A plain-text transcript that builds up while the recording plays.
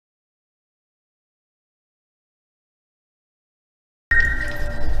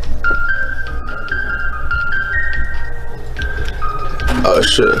Oh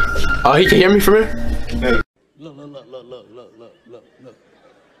shit. Oh, he can hear me from here? Hey.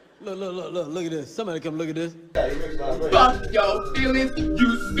 Look at this. Somebody come look at this. Fuck your feelings,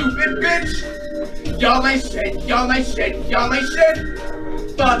 you stupid bitch. Y'all ain't shit, y'all ain't shit, y'all ain't shit.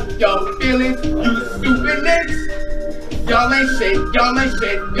 Fuck your feelings, you stupid niggas. Y'all ain't shit, y'all ain't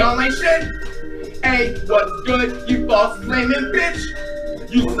shit, y'all ain't shit. Hey, what's good, you false claiming bitch?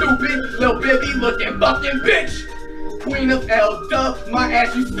 You stupid, little baby looking fucking bitch. Queen of L Dub, my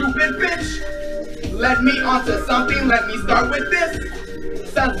ass, you stupid bitch. Let me onto something, let me start with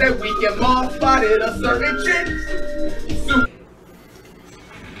this. Sunset weekend mall spotted a certain chick.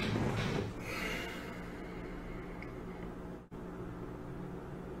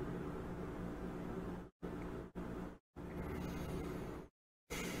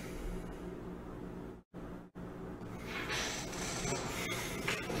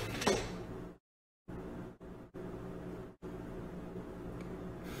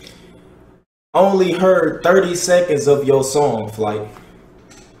 Only heard 30 seconds of your song, Flight.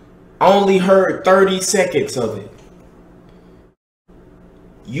 Only heard 30 seconds of it.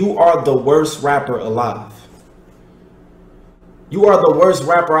 You are the worst rapper alive. You are the worst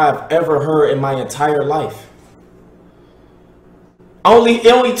rapper I've ever heard in my entire life. It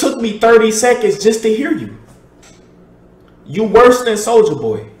only took me 30 seconds just to hear you. You worse than Soulja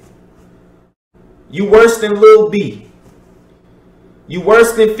Boy. You worse than Lil B. You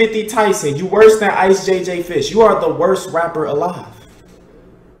worse than 50 Tyson. You worse than Ice JJ Fish. You are the worst rapper alive.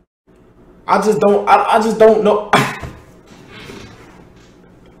 I just don't know. I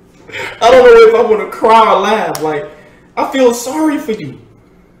don't know if I want to cry or laugh. Like, I feel sorry for you.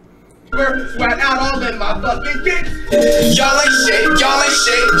 Sweat out all in my fucking kicks. Y'all ain't shit, y'all ain't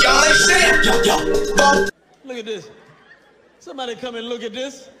shit, y'all ain't shit. Yo. Look at this. Somebody come and look at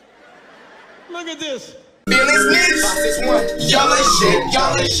this. Look at this. Feelings niggas. Y'all ain't shit,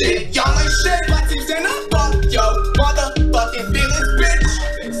 y'all ain't shit, y'all ain't shit. My team's in a fuck yo motherfucking feelings, bitch.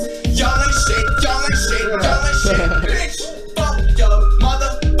 Y'all ain't shit, y'all ain't shit, y'all ain't shit, bitch. Fuck yo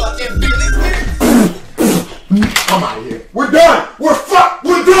motherfucking feelings, bitch. Come out here. We're done. We're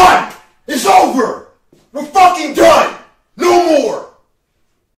done. It's over. We're fucking done.